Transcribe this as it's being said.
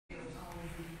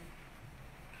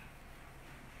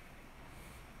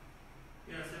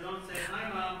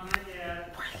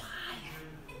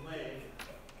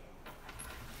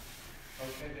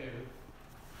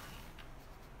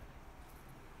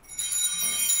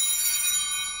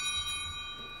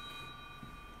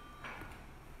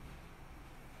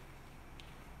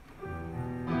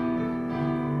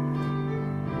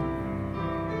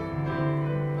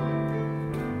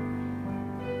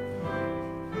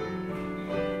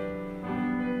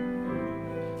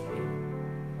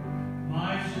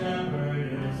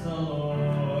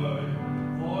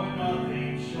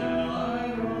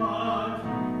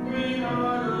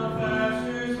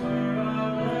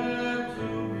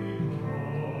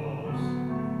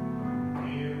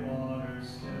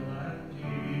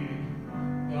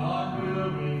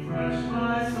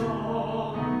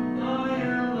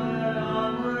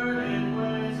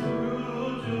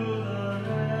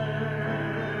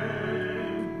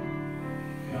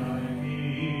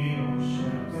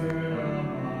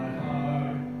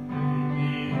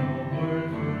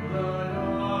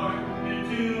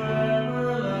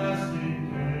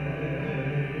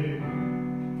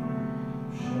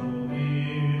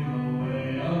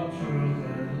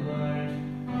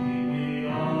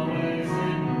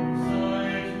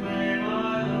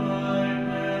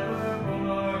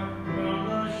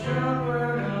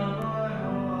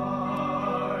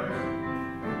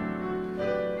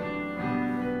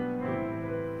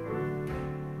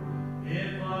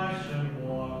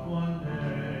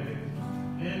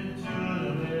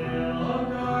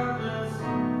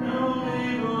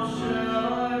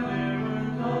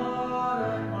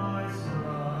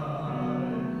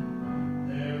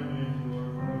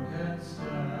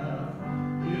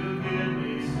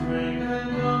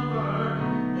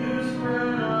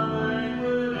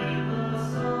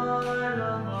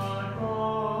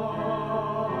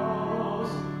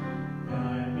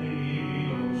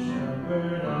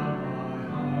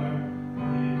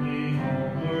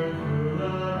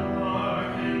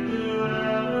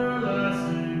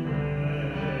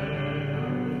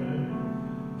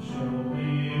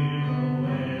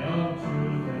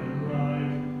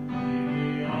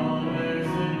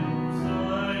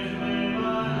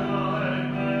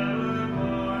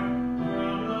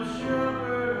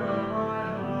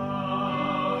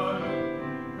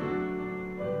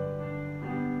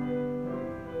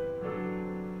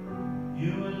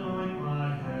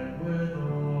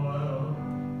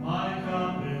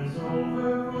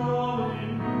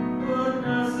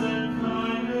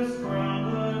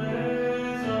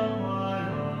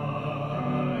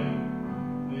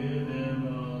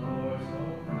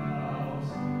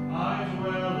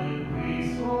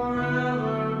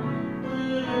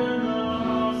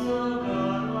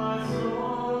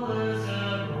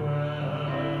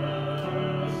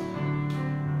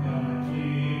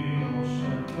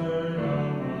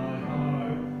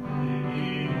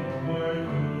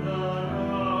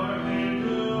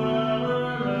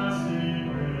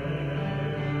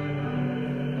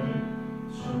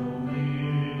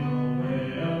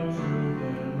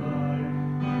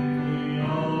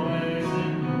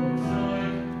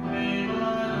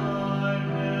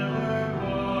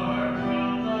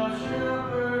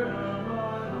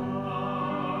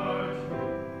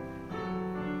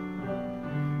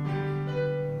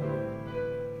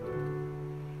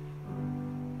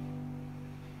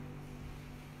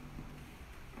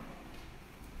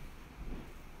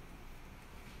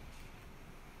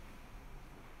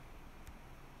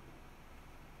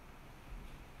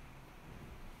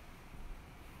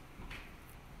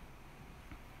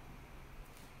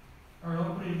Our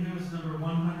opening hymn is number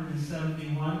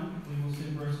 171. We will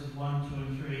sing verses 1, 2,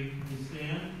 and 3. Please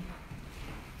stand.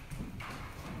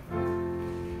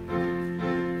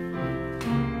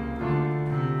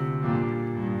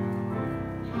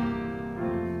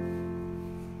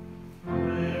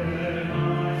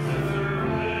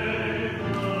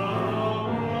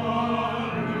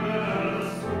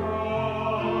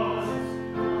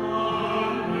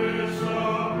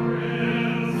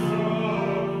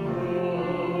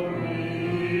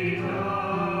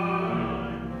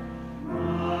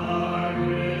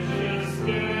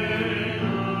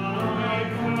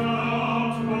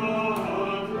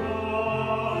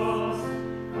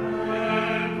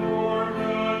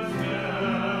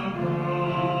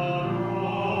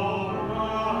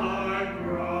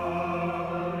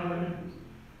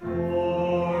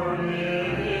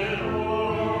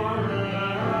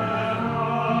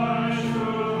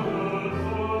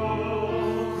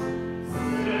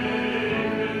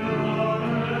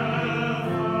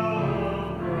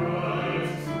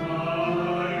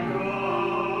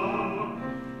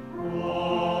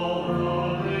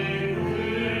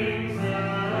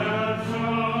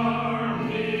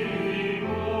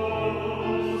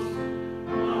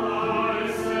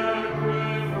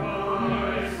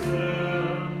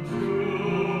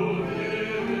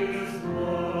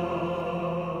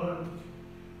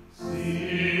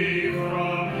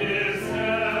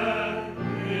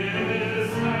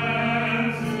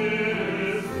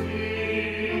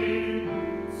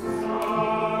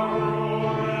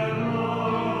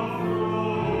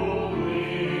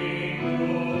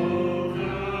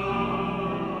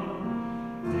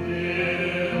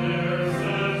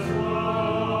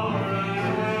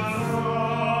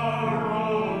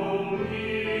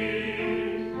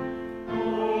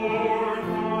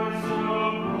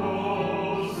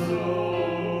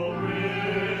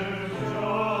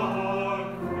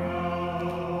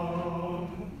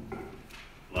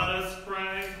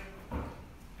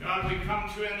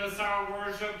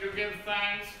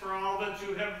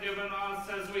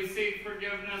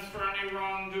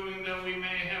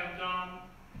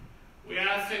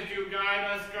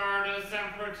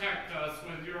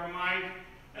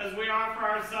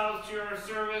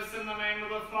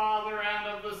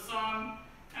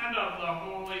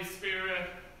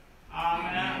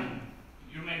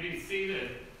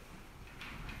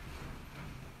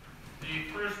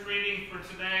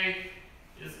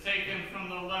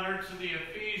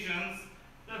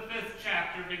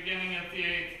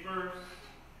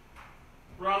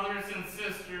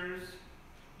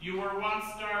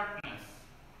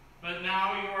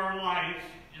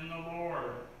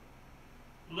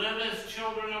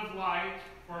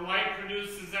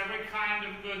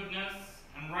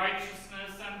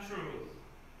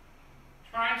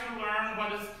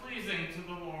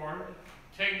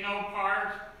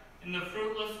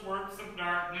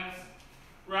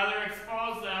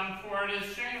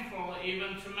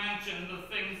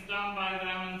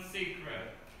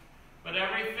 But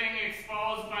everything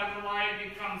exposed by the light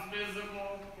becomes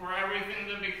visible, for everything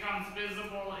that becomes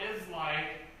visible is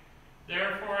light.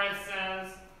 Therefore it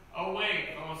says,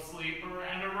 "Awake, O sleeper,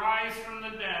 and arise from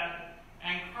the dead,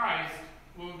 and Christ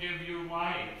will give you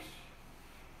light."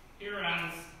 Here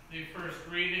ends the first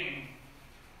reading.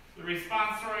 The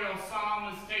responsorial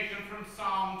psalm is taken from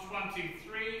Psalm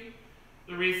 23.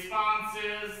 The response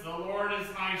is, "The Lord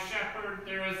is my shepherd,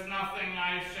 there is nothing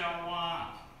I shall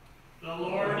want." The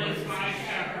Lord is my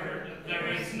shepherd, there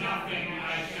is nothing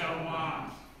I shall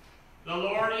want. The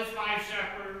Lord is my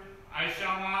shepherd, I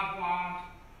shall not want.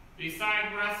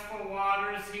 Beside restful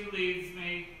waters he leads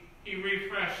me, he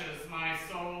refreshes my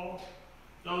soul.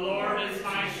 The Lord is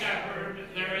my shepherd,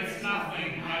 there is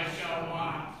nothing I shall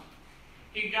want.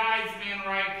 He guides me in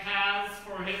right paths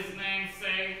for his name's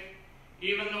sake.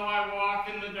 Even though I walk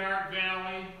in the dark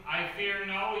valley, I fear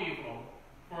no evil,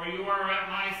 for you are at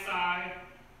my side,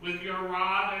 with your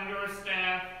rod and your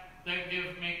staff that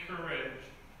give me courage.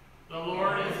 The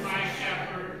Lord is my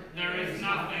shepherd, there is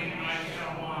nothing I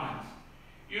shall want.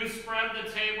 You spread the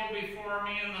table before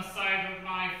me in the sight of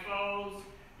my foes.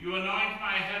 You anoint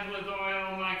my head with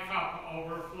oil, my cup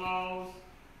overflows.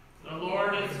 The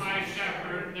Lord is my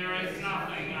shepherd, there is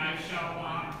nothing I shall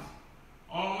want.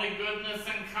 Only goodness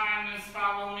and kindness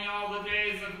follow me all the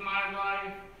days of my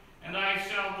life, and I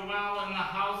shall dwell in the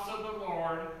house of the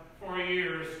Lord for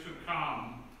years to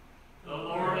come. The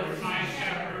Lord is my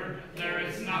shepherd, there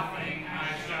is nothing I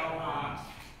shall want.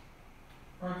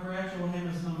 Our correctional hymn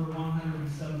is number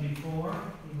 174.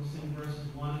 We will sing verses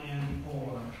 1 and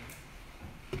 4.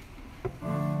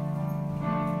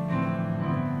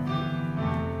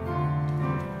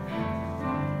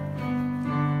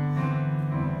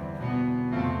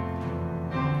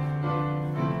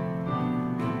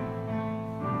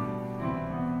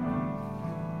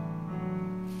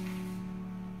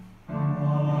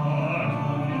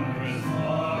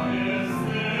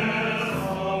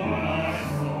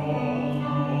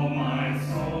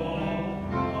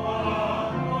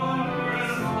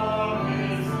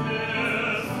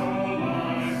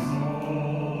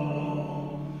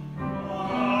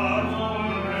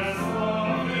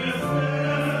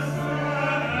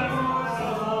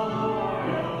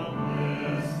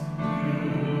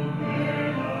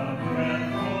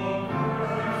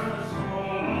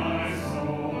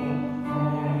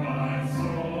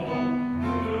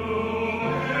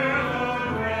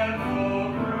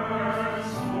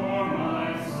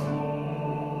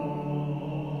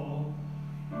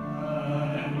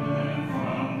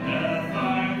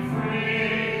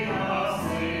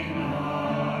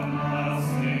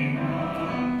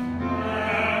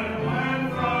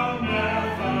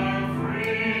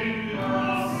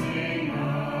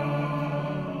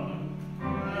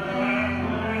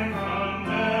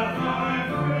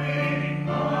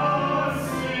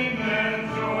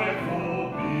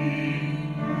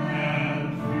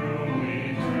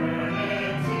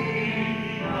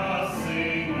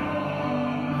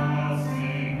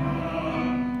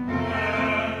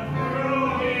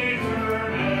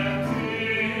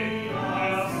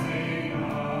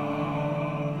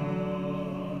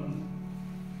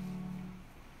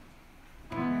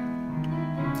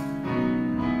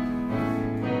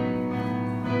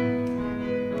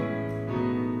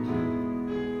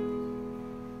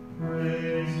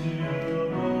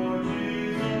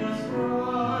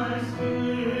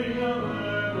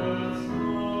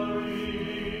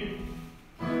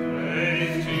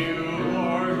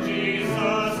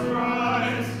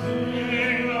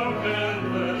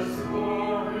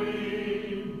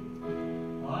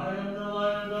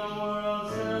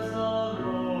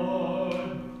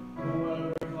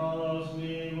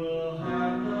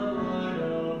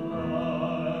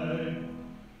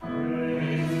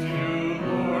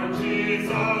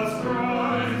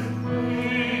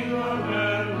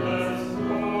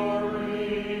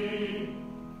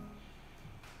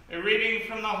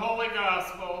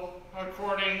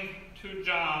 according to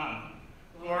John.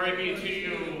 Glory be to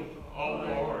you, O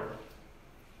Lord.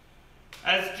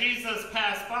 As Jesus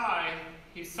passed by,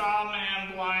 he saw a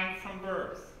man blind from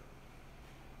birth.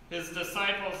 His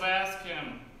disciples asked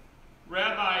him,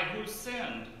 "Rabbi, who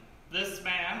sinned, this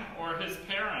man or his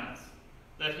parents,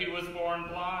 that he was born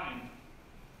blind?"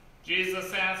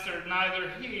 Jesus answered, "Neither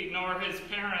he nor his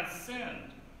parents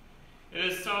sinned. It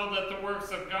is so that the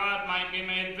works of God might be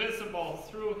made visible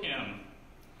through him.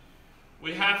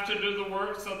 We have to do the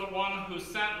works of the one who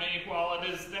sent me while it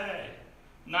is day.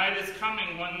 Night is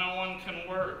coming when no one can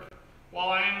work. While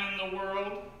I am in the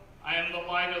world, I am the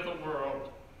light of the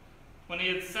world." When he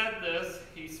had said this,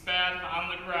 he spat on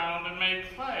the ground and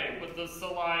made clay with the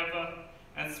saliva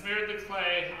and smeared the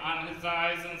clay on his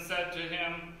eyes and said to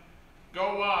him,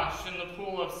 "Go wash in the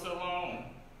pool of Siloam,"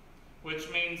 which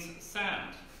means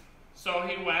sent. So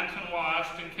he went and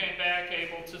washed and came back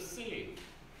able to see.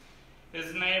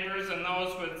 His neighbors and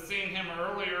those who had seen him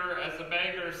earlier as a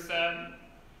beggar said,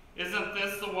 "Isn't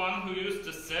this the one who used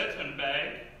to sit and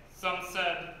beg?" Some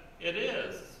said, "It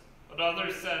is." But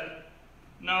others said,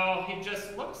 "No, he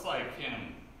just looks like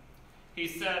him." He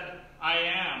said, "I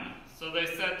am." So they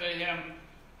said to him,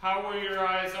 "How were your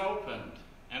eyes opened?"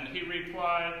 And he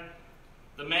replied,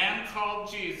 "The man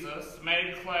called Jesus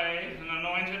made clay and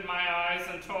anointed my eyes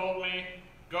and told me,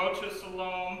 'Go to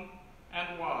Siloam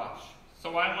and wash.'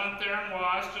 So I went there and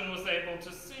washed and was able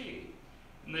to see."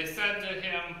 And they said to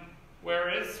him, "Where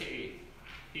is he?"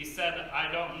 He said,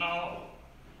 "I don't know."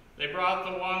 They brought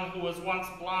the one who was once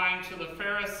blind to the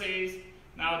Pharisees.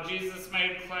 Now Jesus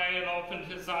made clay and opened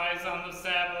his eyes on the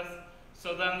Sabbath.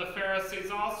 So then the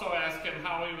Pharisees also asked him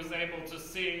how he was able to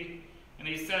see. And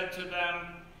he said to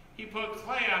them, "He put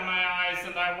clay on my eyes,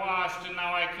 and I washed, and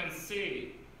now I can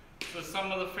see." So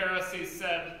some of the Pharisees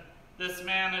said, "This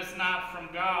man is not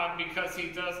from God, because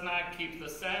he does not keep the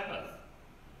Sabbath."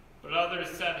 But others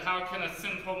said, "How can a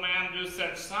sinful man do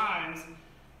such signs?"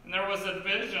 And there was a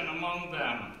division among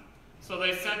them. So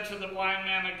they said to the blind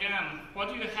man again, "What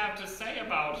do you have to say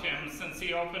about him, since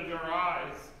he opened your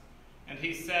eyes?" And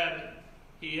he said,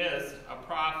 "He is a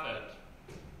prophet."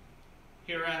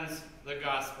 Here ends the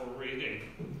gospel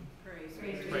reading.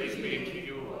 Praise be to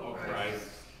you, O Christ.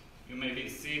 You may be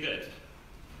seated.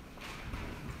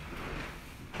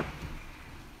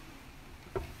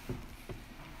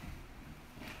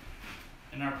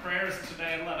 In our prayers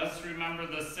today, let us remember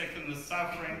the sick and the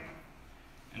suffering,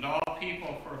 and all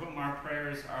people for whom our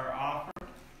prayers are offered.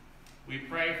 We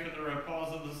pray for the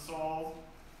repose of the souls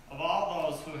of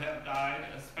all those who have died,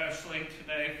 especially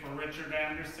today for Richard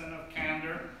Anderson of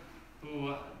Candor,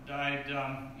 who died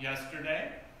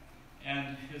yesterday,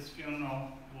 and his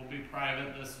funeral will be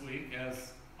private this week,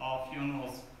 as all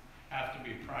funerals have to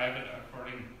be private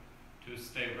according to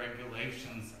state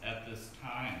regulations at this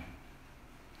time.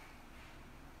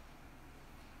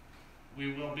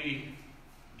 We will be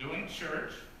doing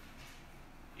church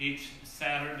each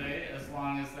Saturday as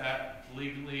long as that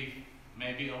legally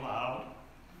may be allowed.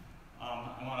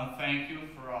 I want to thank you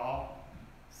for all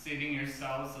seating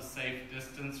yourselves a safe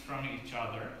distance from each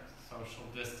other. Social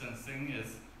distancing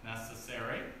is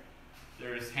necessary.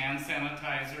 There's hand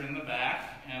sanitizer in the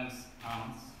back and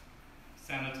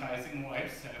sanitizing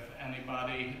wipes. If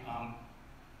anybody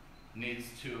needs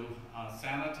to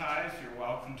sanitize, you're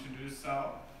welcome to do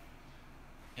so.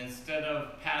 Instead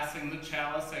of passing the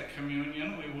chalice at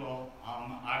communion,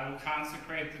 I will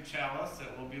consecrate the chalice.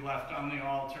 It will be left on the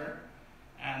altar,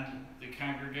 and the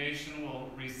congregation will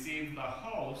receive the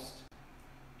host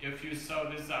if you so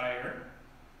desire.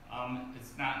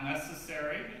 It's not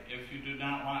necessary. If you do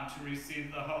not want to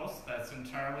receive the host, that's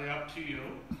entirely up to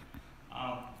you.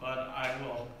 But I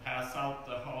will pass out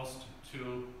the host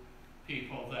to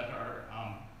people that are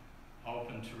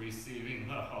open to receiving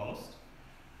the host.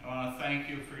 I want to thank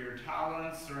you for your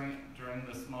tolerance during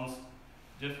this most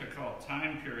difficult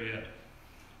time period.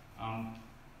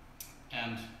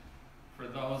 And for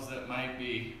those that might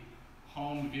be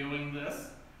home viewing this,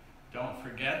 don't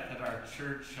forget that our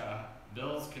church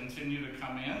bills continue to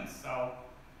come in. So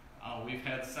we've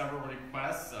had several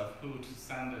requests of who to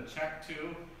send a check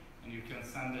to, and you can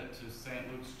send it to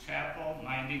St. Luke's Chapel,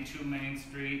 92 Main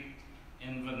Street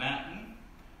in Venetton,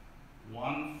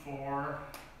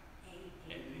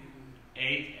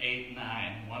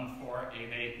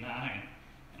 14889,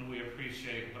 and we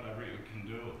appreciate whatever you can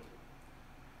do.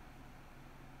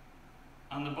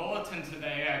 On the bulletin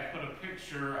today, I put a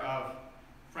picture of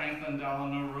Franklin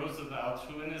Delano Roosevelt,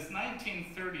 who in his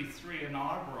 1933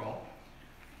 inaugural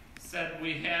said,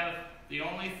 the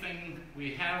only thing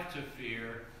we have to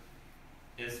fear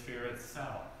is fear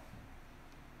itself.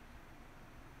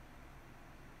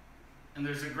 And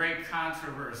there's a great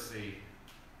controversy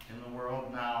in the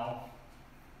world now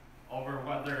over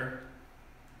whether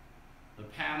the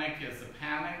panic is a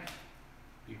panic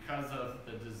because of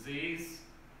the disease,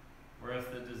 or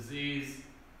if the disease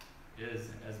is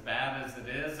as bad as it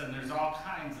is, and there's all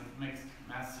kinds of mixed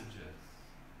messages.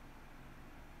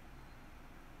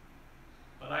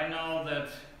 But I know that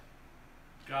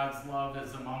God's love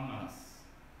is among us.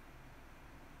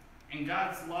 And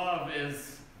God's love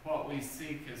is what we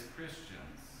seek as Christians.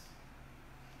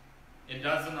 It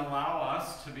doesn't allow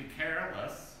us to be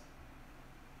careless.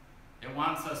 It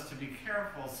wants us to be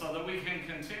careful so that we can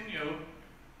continue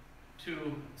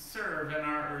to serve in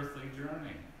our earthly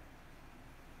journey.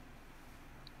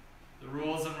 The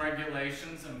rules and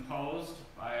regulations imposed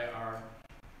by our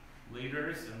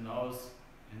leaders and those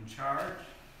in charge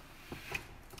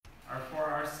are for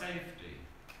our safety.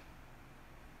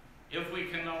 If we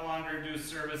can no longer do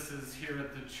services here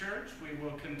at the church, we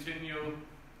will continue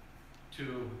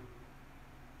to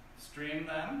stream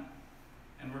them,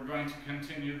 and we're going to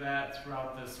continue that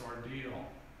throughout this ordeal.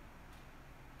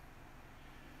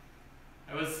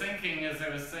 I was thinking as I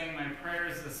was saying my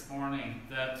prayers this morning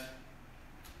that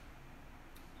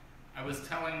I was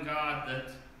telling God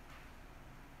that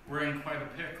we're in quite a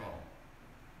pickle.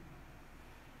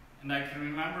 And I can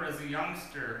remember as a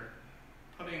youngster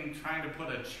trying to put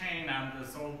a chain on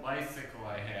this old bicycle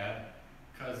I had,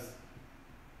 because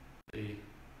the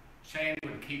chain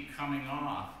would keep coming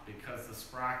off because the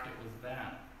sprocket was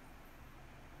bent.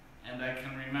 And I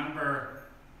can remember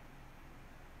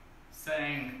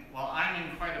saying, well, I'm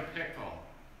in quite a pickle.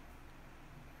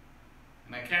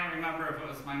 And I can't remember if it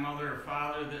was my mother or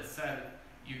father that said,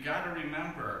 you got to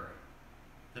remember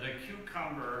that a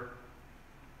cucumber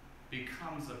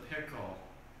becomes a pickle.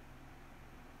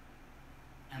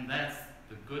 And that's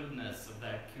the goodness of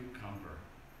that cucumber.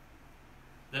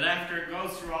 That after it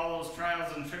goes through all those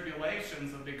trials and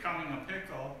tribulations of becoming a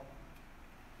pickle,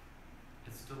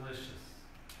 it's delicious.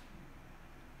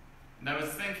 And I was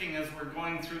thinking as we're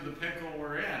going through the pickle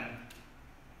we're in,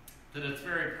 that it's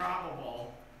very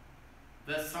probable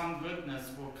that some goodness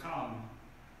will come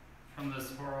from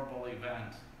this horrible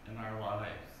event in our lives.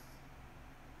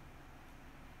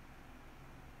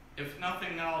 If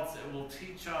nothing else, it will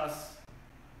teach us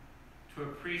to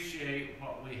appreciate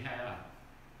what we have.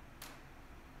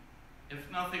 If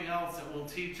nothing else, it will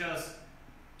teach us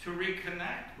to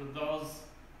reconnect with those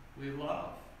we love,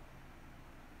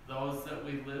 those that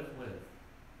we live with,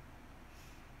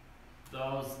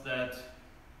 those that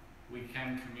we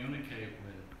can communicate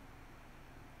with.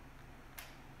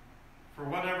 For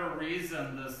whatever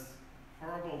reason, this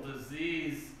horrible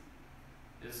disease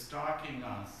is stalking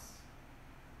us.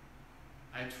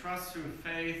 I trust through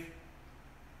faith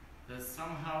that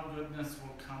somehow goodness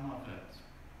will come of it.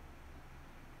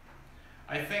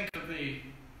 I think of the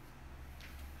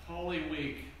Holy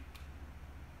Week,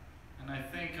 and I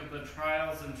think of the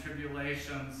trials and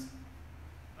tribulations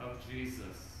of Jesus.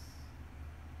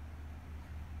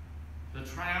 The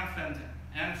triumphant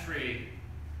entry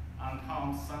on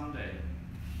Palm Sunday,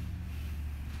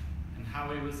 and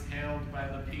how he was hailed by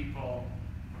the people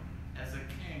as a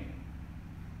king,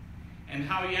 and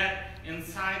how yet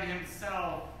inside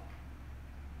himself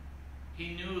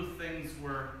he knew things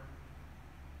were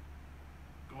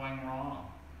going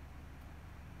wrong.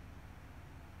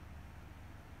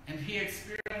 And he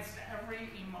experienced every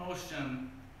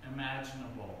emotion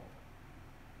imaginable.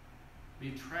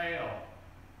 Betrayal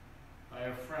by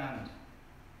a friend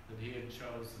that he had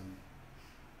chosen.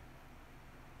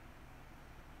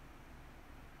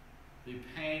 The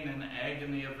pain and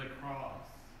agony of the cross.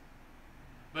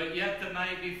 But yet the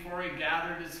night before, he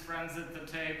gathered his friends at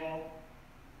the table,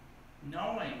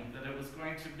 knowing that it was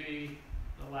going to be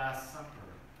the Last Supper.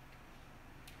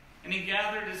 And he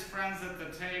gathered his friends at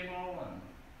the table, and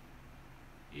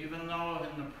even though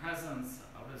in the presence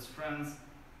of his friends,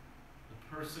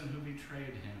 the person who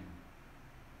betrayed him,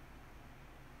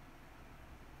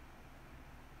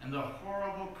 and the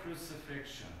horrible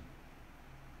crucifixion.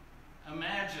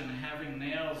 Imagine having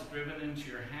nails driven into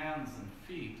your hands and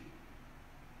feet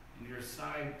and your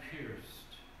side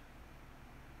pierced.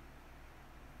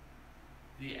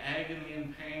 The agony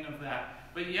and pain of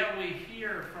that. But yet we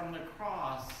hear from the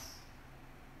cross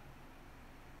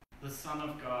the Son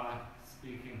of God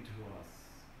speaking to us.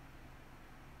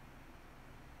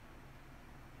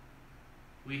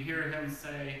 We hear him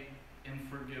say in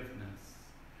forgiveness,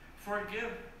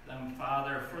 "Forgive them,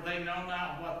 Father, for they know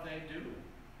not what they do."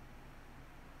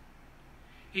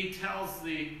 He tells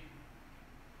the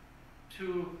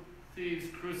two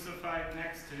thieves crucified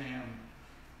next to him,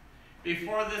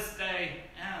 "Before this day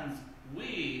ends,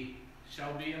 we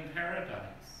shall be in paradise."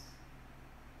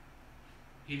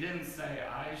 He didn't say,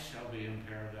 "I shall be in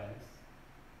paradise."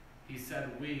 He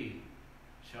said, "We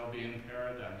shall be in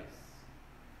paradise."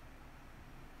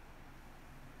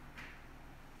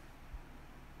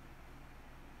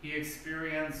 He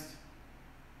experienced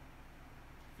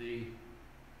the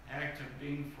act of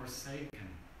being forsaken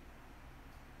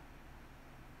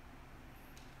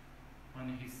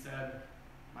when he said,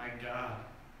 my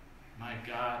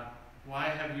God, why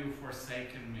have you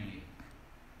forsaken me?"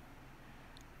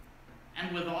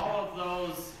 And with all of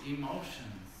those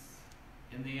emotions,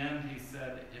 in the end he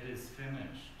said, "It is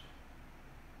finished."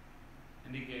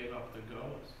 And he gave up the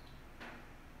ghost.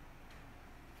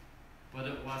 But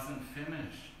it wasn't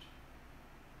finished.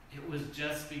 it was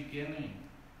just beginning.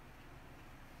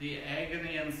 The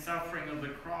agony and suffering of the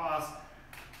cross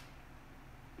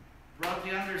brought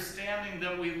the understanding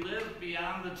that we live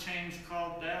beyond the change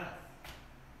called death.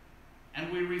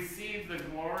 And we receive the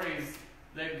glories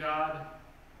that God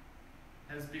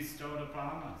has bestowed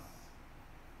upon us.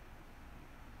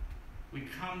 We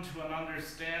come to an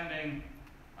understanding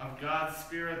of God's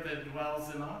Spirit that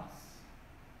dwells in us.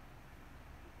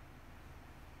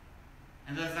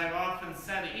 And as I've often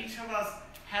said, each of us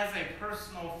has a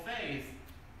personal faith,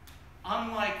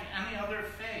 unlike any other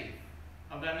faith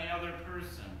of any other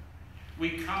person.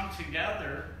 We come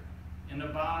together in a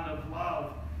bond of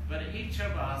love, but each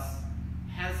of us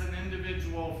has an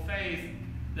individual faith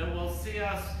that will see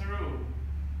us through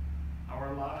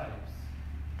our lives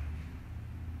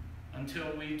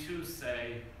until we too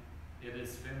say, it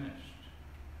is finished.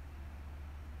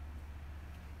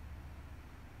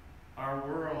 Our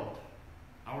world,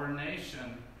 our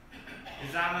nation,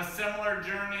 is on a similar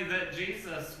journey that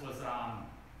Jesus was on,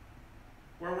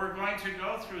 where we're going to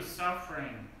go through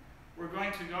suffering, we're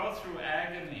going to go through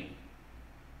agony.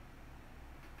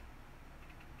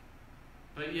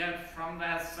 But yet from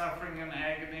that suffering and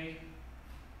agony,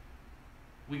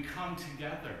 we come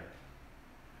together.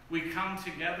 We come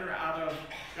together out of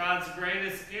God's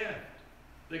greatest gift,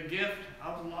 the gift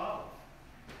of love.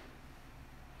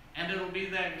 And it'll be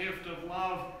that gift of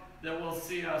love that will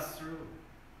see us through.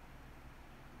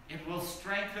 It will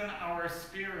strengthen our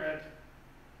spirit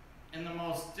in the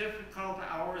most difficult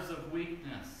hours of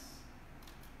weakness.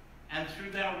 And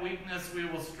through that weakness, we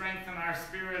will strengthen our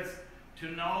spirits to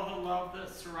know the love that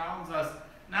surrounds us.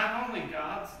 Not only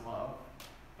God's love,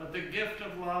 but the gift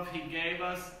of love He gave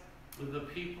us with the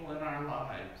people in our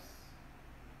lives.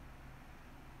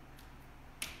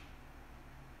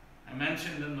 I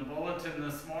mentioned in the bulletin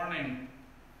this morning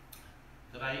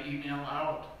that I email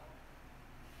out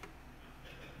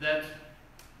that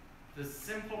the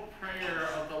simple prayer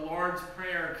of the Lord's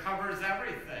Prayer covers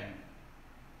everything.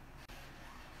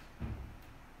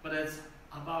 But it's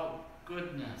about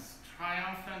goodness,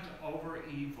 triumphant over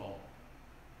evil.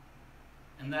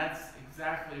 And that's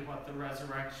exactly what the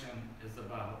resurrection is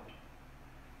about.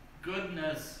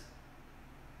 Goodness,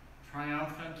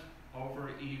 triumphant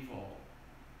over evil.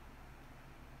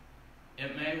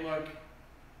 It may look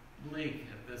bleak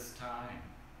at this time,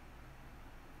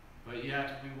 but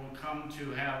yet we will come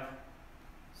to have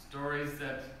stories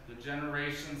that the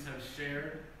generations have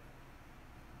shared.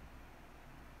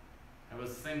 I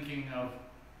was thinking of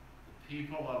the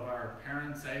people of our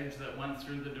parents' age that went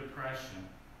through the Depression.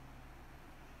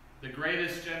 The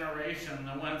greatest generation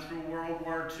that went through World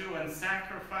War II and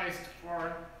sacrificed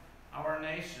for our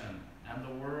nation and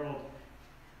the world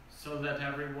so that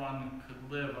everyone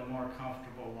could live a more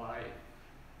comfortable life.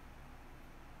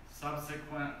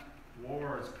 Subsequent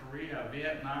wars, Korea,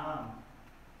 Vietnam,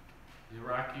 the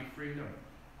Iraqi freedom,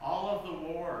 all of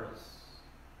the wars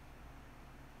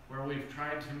where we've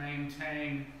tried to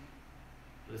maintain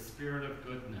the spirit of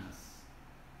goodness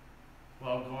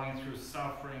while going through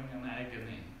suffering and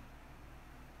agony.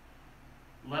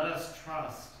 Let us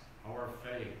trust our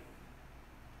faith.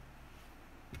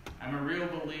 I'm a real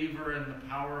believer in the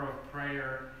power of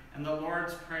prayer, and the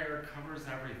Lord's Prayer covers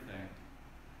everything.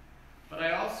 But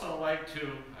I also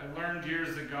I learned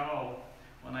years ago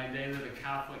when I dated a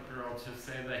Catholic girl to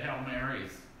say the Hail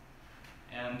Marys.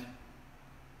 And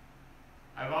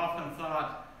I've often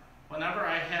thought, whenever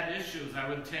I had issues, I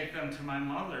would take them to my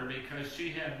mother because she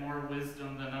had more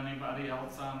wisdom than anybody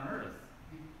else on earth.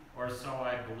 Or so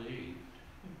I believed.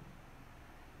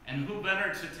 And who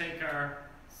better to take our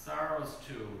sorrows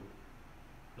to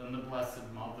than the Blessed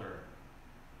Mother?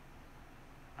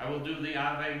 I will do the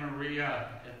Ave Maria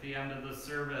at the end of the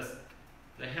service,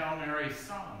 the Hail Mary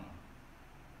sung,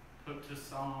 put to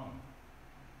song,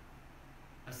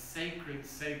 a sacred,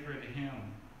 sacred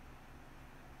hymn.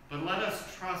 But let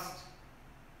us trust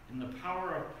in the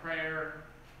power of prayer,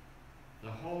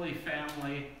 the Holy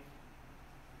Family,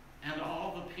 and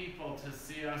all the people to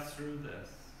see us through this.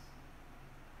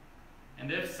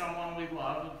 And if someone we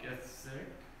love gets sick,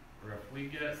 or if we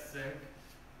get sick,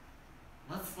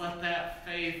 let's let that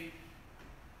faith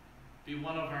be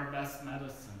one of our best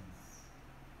medicines.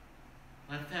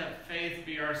 Let that faith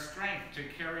be our strength to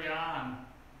carry on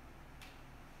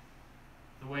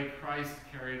the way Christ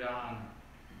carried on,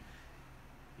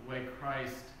 the way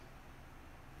Christ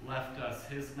left us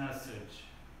his message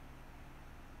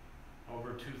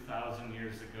over 2,000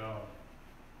 years ago.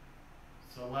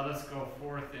 So let us go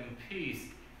forth in peace,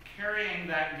 carrying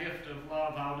that gift of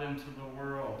love out into the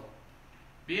world.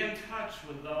 Be in touch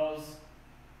with those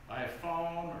by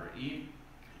phone or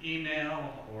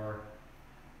email or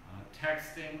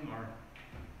texting or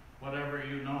whatever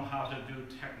you know how to do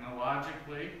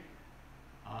technologically.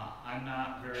 I'm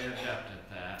not very adept at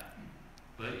that,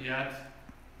 but yet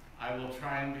I will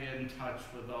try and be in touch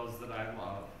with those that I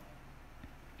love,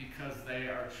 because they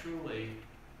are truly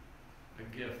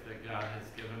a gift that God has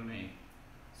given me.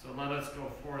 So let us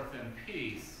go forth in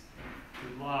peace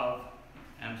to love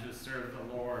and to serve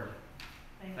the Lord.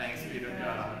 Thanks be to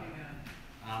God.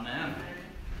 Amen.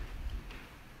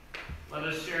 Let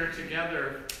us share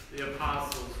together the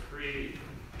Apostles' Creed.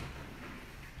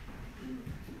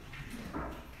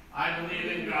 I believe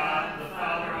in God, the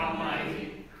Father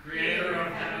Almighty, creator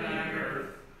of heaven and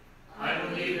earth. I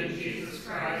believe in Jesus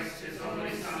Christ, his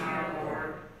only Son, our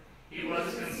Lord. He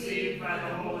was conceived by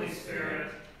the Holy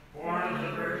Spirit, born of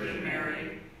the Virgin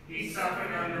Mary. He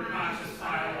suffered under Pontius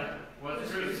Pilate, was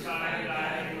crucified,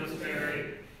 died, and was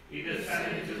buried. He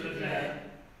descended to the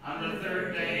dead. On the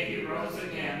third day he rose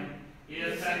again. He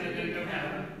ascended into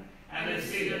heaven, and is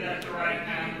seated at the right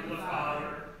hand of the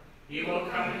Father. He will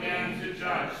come again to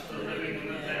judge the living and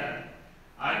the dead.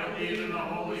 I believe in the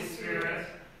Holy Spirit,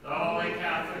 the Holy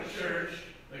Catholic Church,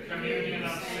 the communion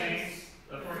of saints,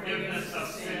 the forgiveness of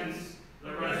sins,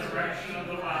 the resurrection of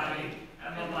the body,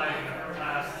 and the life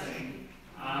everlasting.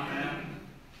 Amen.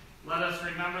 Let us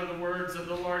remember the words of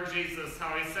the Lord Jesus,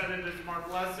 how he said it is more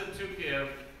blessed to give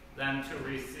than to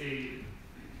receive.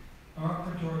 Our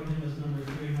offertory hymn is number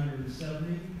 370.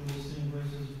 We will sing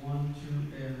verses 1,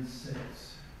 2, and 6.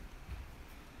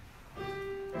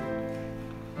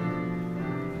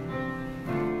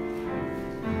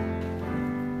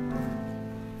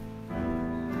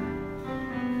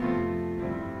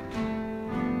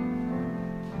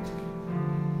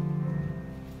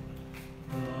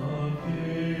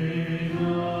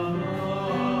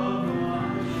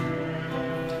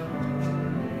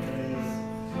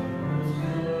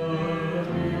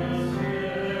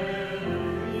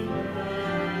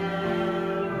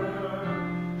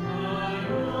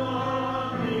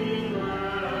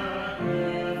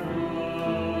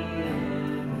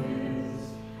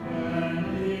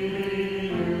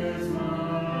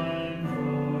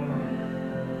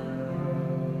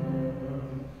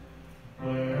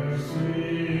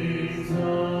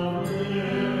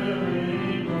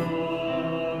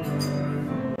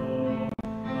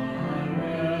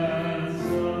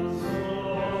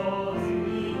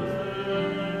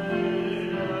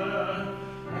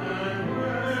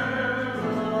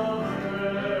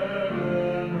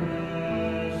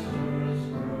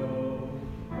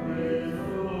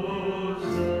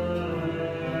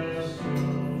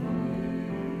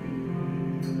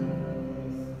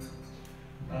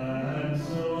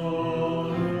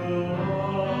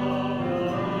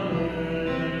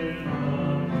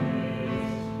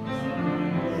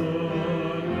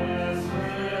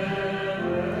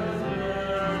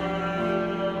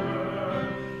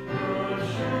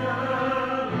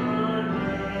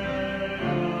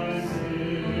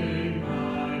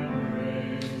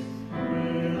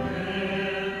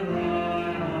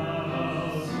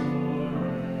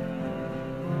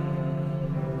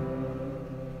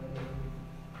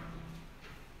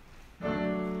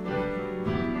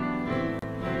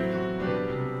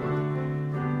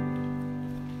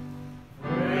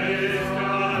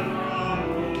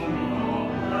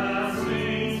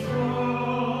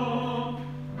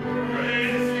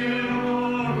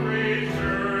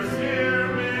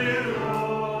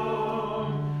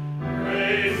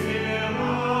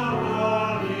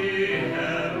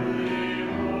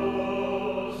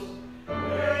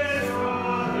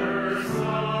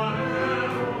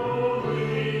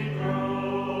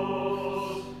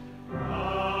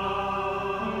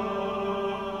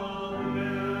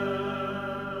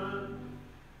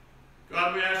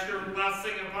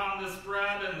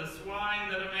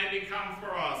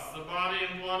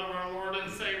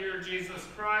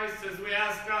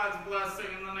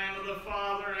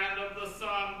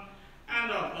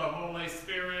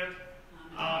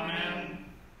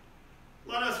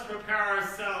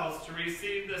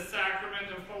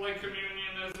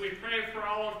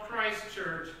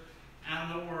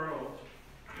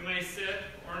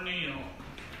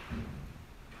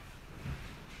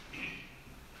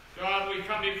 God, we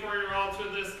come before your altar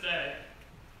this day,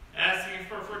 asking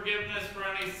for forgiveness for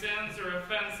any sins or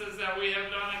offenses that we have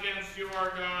done against you,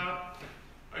 our God,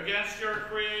 against your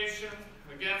creation,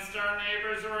 against our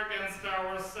neighbors, or against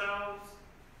ourselves.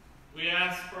 We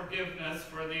ask forgiveness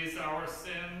for these our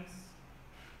sins.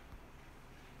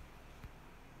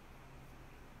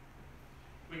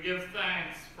 We give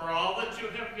thanks for all that you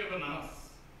have given us,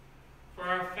 for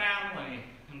our family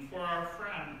and for our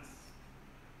friends,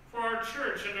 for our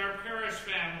church and our parish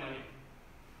family,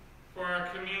 for our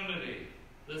community,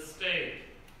 the state,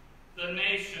 the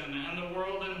nation, and the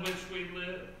world in which we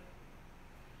live.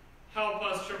 Help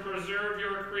us to preserve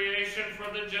your creation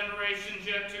for the generations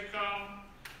yet to come,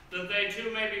 that they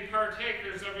too may be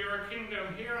partakers of your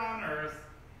kingdom here on earth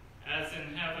as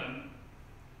in heaven.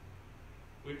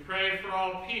 We pray for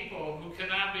all people who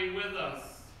cannot be with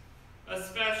us,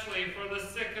 especially for the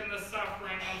sick and the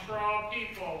suffering, and for all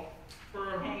people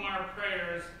for whom our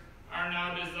prayers are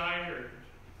now desired.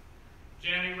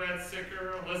 Janny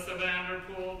Redsicker, Alyssa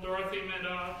Vanderpool, Dorothy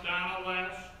Midoff, Donna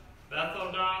Lesh, Beth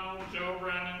O'Donnell, Joe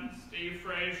Brennan, Steve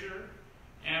Frazier,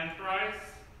 Ann Price,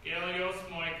 Galios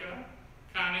Moika,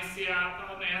 Connie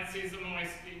Siapa, Nancy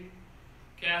Zamoyski,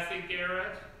 Kathy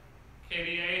Garrett,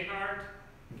 Katie Ahart,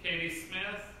 Katie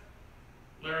Smith,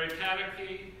 Larry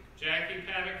Pataky, Jackie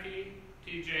Pataky,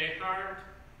 TJ Hart,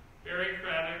 Barry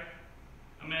Craddock,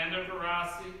 Amanda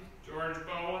Barassi, George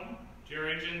Bowen,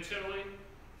 Jerry Gentili,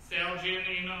 Sal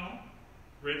Giannino,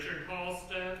 Richard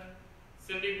Halstead,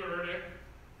 Cindy Burdick,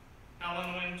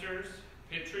 Helen Winters,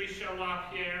 Patricia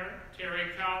LaPierre,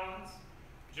 Terry Collins,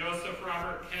 Joseph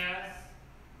Robert Cass,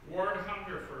 Ward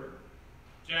Hungerford,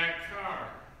 Jack Carr,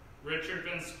 Richard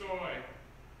Vinskoy,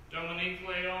 Dominique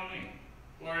Leone,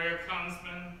 Gloria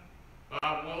Kunzman,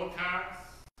 Bob Wilcox,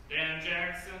 Dan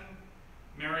Jackson,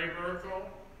 Mary Burkle,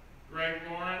 Greg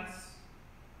Lawrence,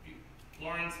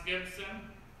 Lawrence Gibson,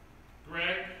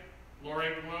 Greg,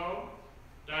 Lori Glow,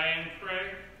 Diane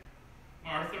Craig,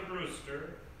 Martha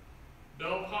Brewster,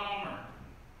 Bill Palmer,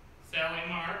 Sally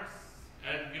Marks,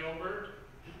 Ed Gilbert,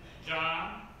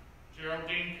 John,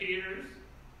 Geraldine Peters,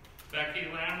 Becky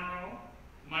Lamoureux,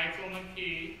 Michael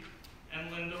McKee,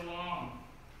 and Linda Long.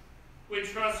 We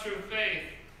trust through faith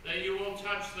that you will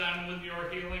touch them with your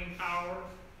healing power.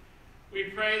 We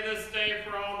pray this day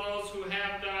for all those who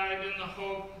have died in the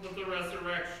hope of the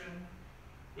resurrection.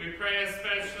 We pray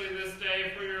especially this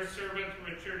day for your servant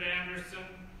Richard Anderson.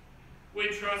 We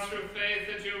trust through faith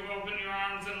that you have opened your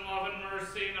arms in love and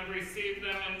mercy and have received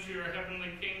them into your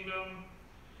heavenly kingdom.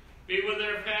 Be with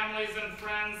their families and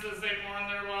friends as they mourn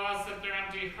their loss, that their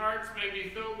empty hearts may be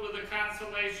filled with the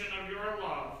consolation of your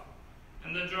love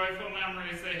and the joyful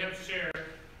memories they have shared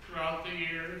throughout the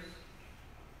years.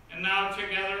 And now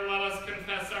together let us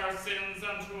confess our sins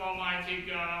unto Almighty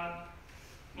God.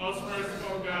 Most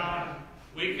merciful God,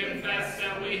 we confess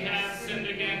that we have sinned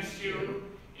against you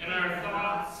in our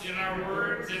thoughts, in our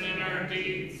words, and in our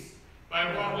deeds,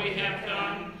 by what we have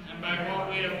done and by what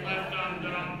we have left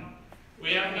undone.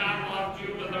 We have not loved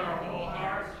you with our whole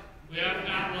heart. We have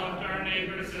not loved our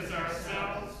neighbors as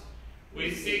ourselves. We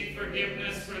seek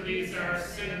forgiveness for these our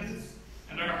sins,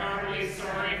 and are heartily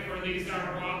sorry for these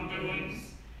our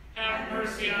wrongdoings. Have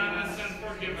mercy on us and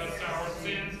forgive us our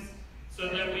sins, so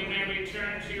that we may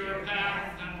return to your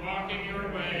path and walk in your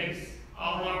ways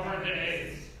all our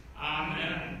days.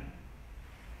 Amen.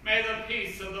 May the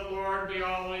peace of the Lord be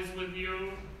always with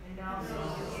you. And also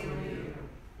with you.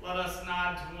 Let us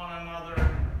nod to one another,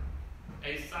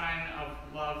 a sign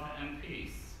of love and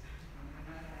peace.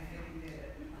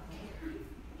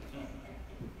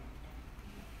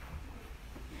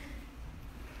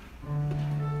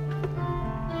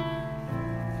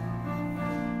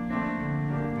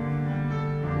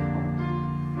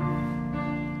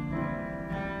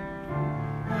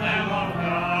 Lamb of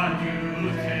God,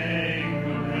 you take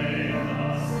away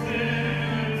the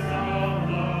sins of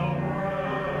the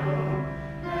world.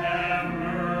 Have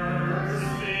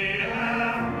mercy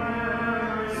on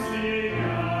us.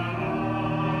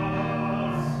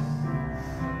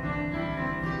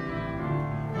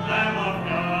 Lamb of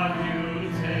God, you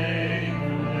take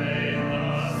away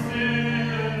the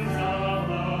sins of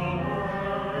the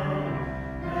world.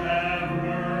 Have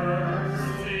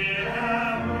mercy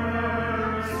on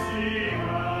us.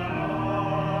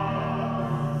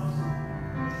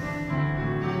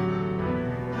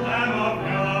 Lamb of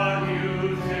God,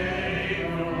 you take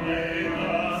away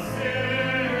the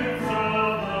sins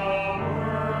of the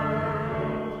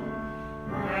world.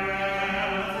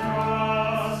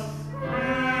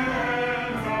 Grant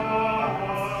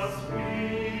us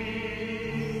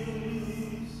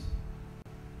peace.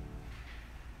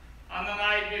 On the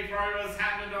night before he was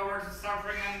handed over to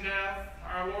suffering and death,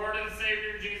 our Lord and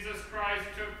Savior Jesus Christ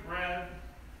took bread.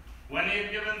 When he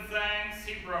had given thanks,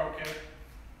 he broke it.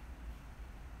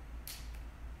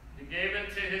 He gave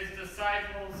it to his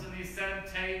disciples, and he said,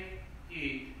 "Take,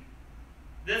 eat.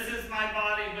 This is my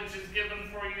body, which is given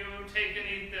for you. Take and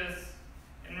eat this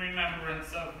in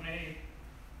remembrance of me."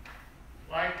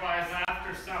 Likewise,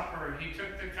 after supper, he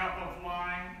took the cup of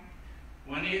wine.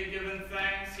 When he had given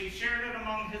thanks, he shared it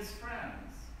among his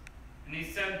friends. And he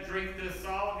said, "Drink this,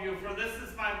 all of you, for this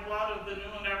is my blood of the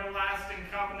new and everlasting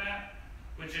covenant,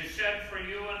 which is shed for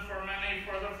you and for many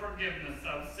for the forgiveness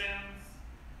of sins.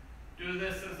 Do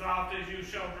this as oft as you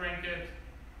shall drink it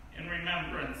in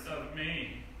remembrance of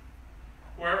me."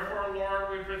 Wherefore, Lord,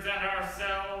 we present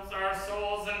ourselves, our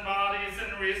souls and bodies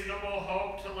in reasonable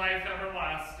hope to life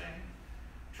everlasting,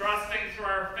 trusting through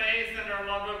our faith and our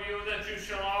love of you that you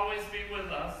shall always be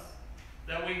with us,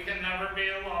 that we can never be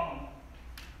alone.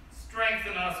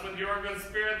 Strengthen us with your good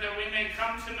spirit that we may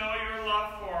come to know your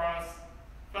love for us,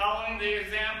 following the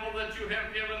example that you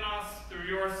have given us through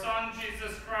your Son,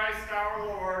 Jesus Christ our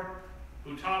Lord,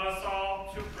 who taught us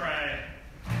all to pray.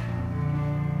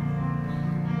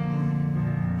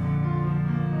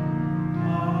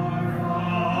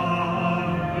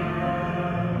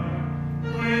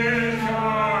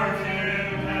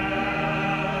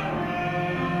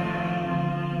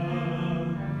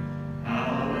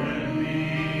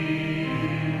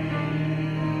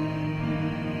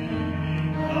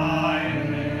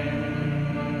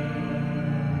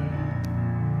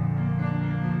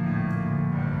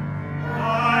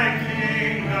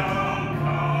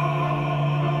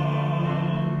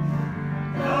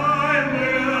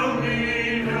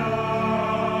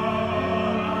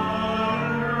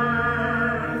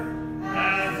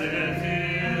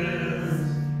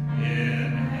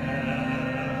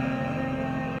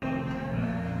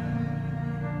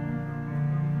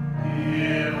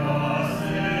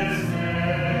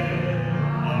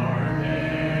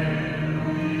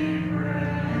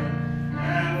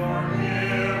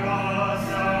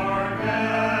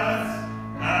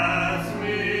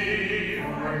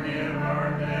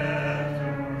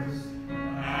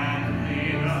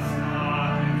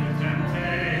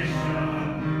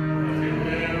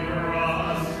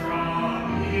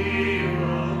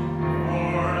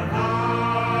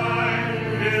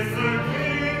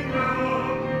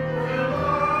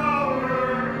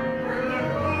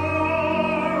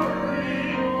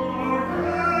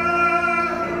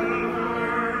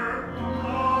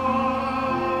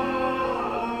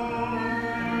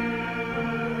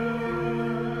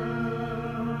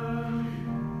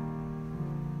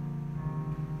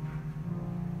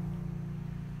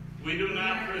 We do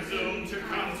not presume to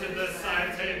come to this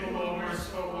side table, O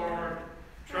merciful Lord,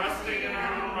 trusting in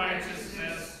our own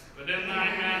righteousness, but in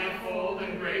thy manifold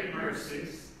and great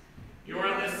mercies. You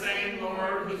are the same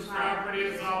Lord, whose property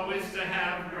is always to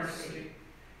have mercy.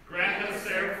 Grant us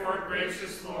therefore,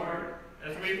 gracious Lord,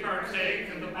 as we partake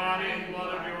in the body and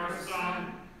blood of your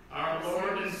Son, our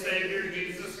Lord and Savior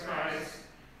Jesus Christ,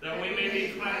 that we may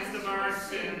be cleansed of our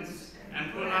sins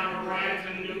and put on a right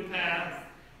and new path,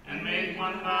 and made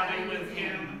one body with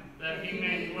him, that he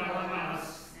may dwell in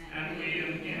us, and we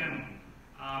in him.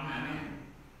 Amen.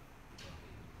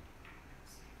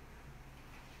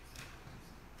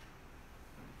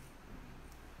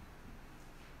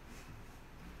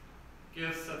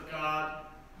 Gifts of God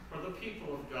for the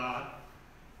people of God.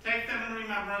 Take them in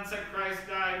remembrance that Christ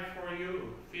died for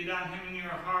you. Feed on him in your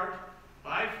heart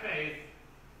by faith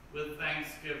with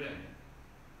thanksgiving.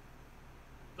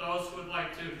 Those who would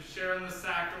like to share in the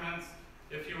sacraments,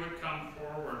 if you would come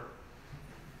forward.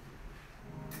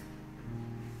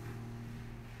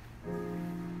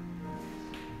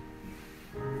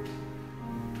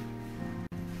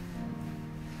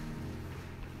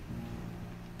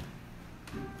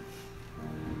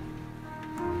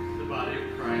 The body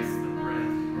of Christ, the bread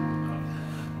of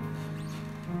heaven.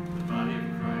 The body of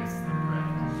Christ, the bread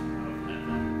of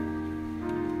heaven.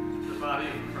 The body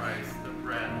of Christ, the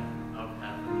bread of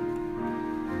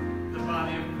heaven. The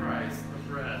body of Christ, the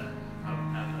bread of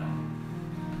heaven.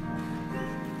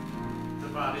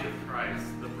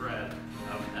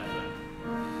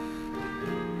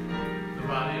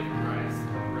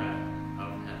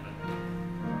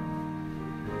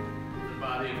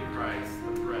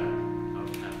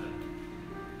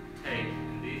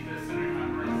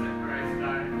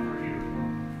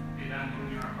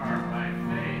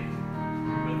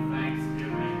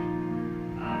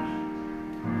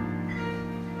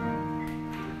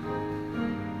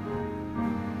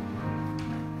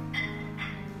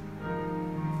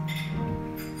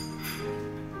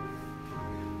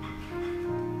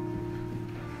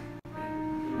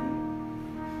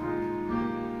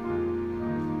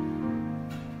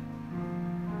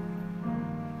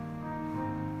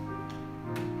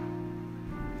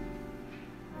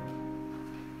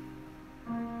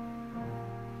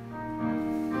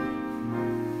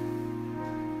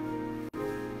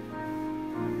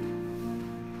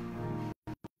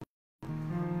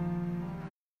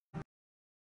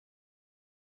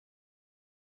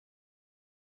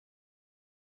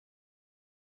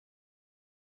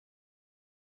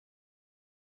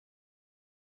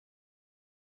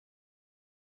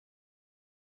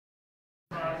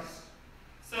 Christ.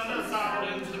 Send us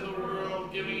out into the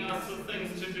world, giving us the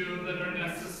things to do that are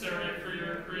necessary for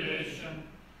your creation.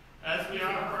 As we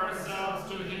offer ourselves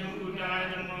to him who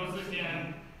died and rose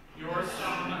again, your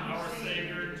Son, our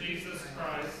Savior, Jesus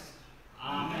Christ.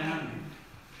 Amen.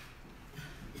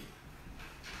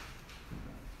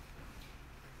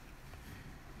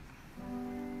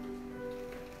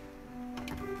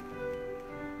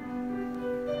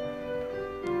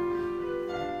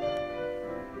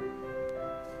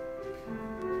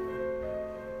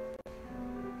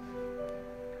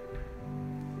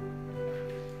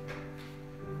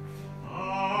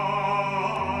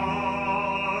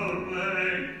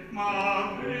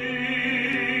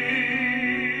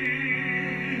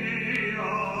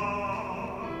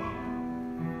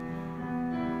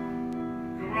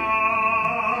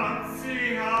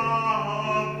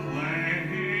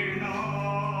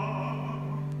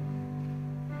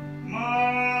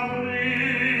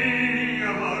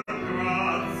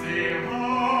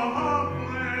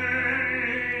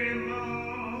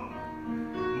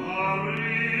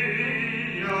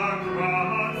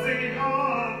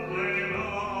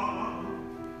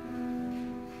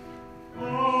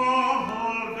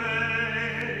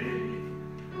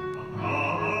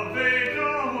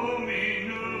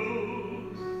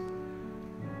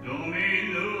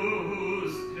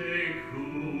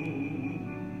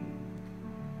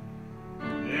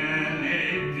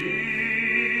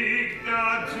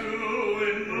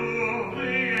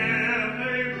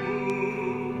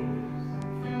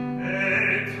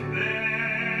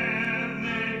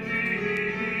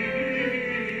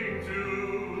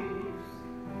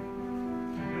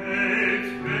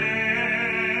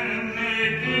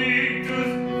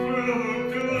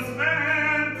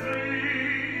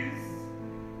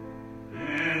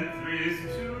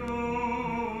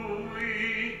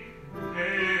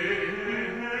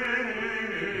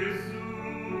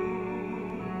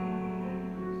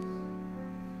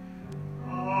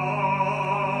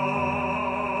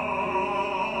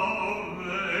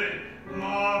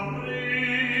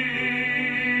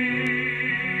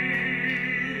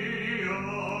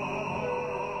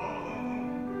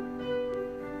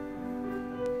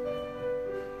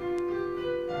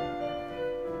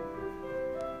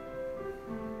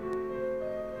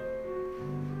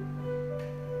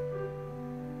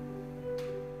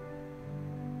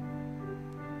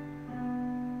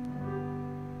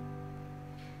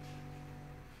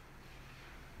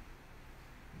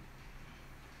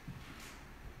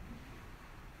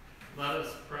 Let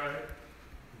us pray.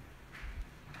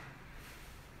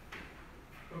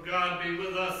 O God, be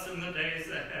with us in the days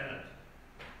ahead.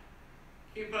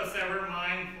 Keep us ever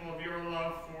mindful of your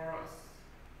love for us.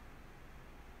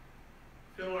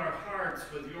 Fill our hearts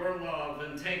with your love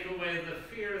and take away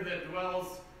the fear that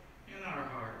dwells in our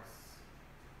hearts.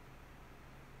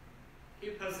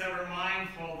 Keep us ever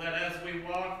mindful that as we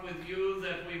walk with you,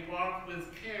 that we walk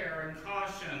with care and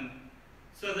caution,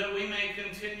 so that we may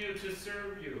continue to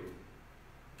serve you.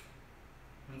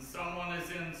 When someone is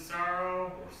in sorrow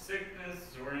or sickness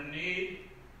or in need,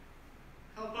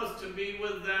 help us to be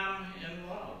with them in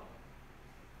love.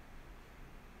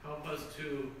 Help us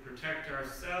to protect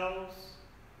ourselves,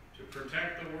 to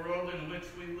protect the world in which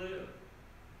we live.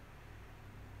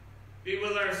 Be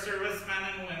with our servicemen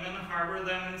and women, harbor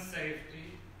them in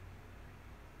safety.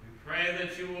 We pray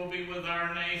that you will be with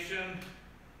our nation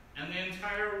and the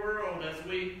entire world as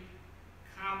we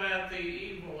combat the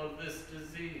evil of this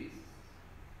disease.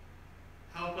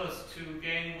 Help us to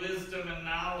gain wisdom and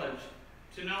knowledge,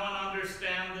 to know and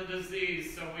understand the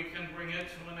disease so we can bring it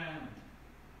to an end.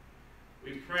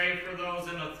 We pray for those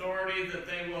in authority that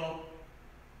they will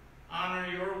honor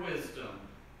your wisdom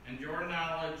and your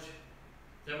knowledge,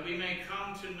 that we may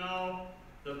come to know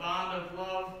the bond of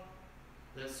love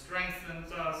that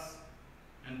strengthens us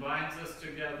and binds us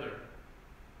together.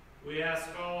 We ask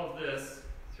all of this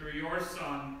through your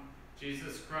Son,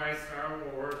 Jesus Christ our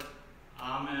Lord.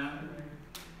 Amen.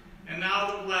 And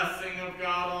now the blessing of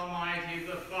God Almighty,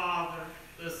 the Father,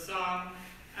 the Son,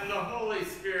 and the Holy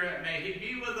Spirit, may he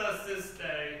be with us this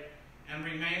day and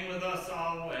remain with us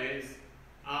always.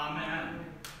 Amen.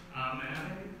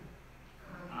 Amen.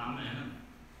 Amen.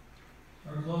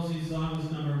 Our closing song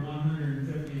is number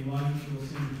 151. We will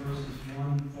sing verses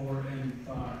 1, 4, and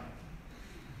 5.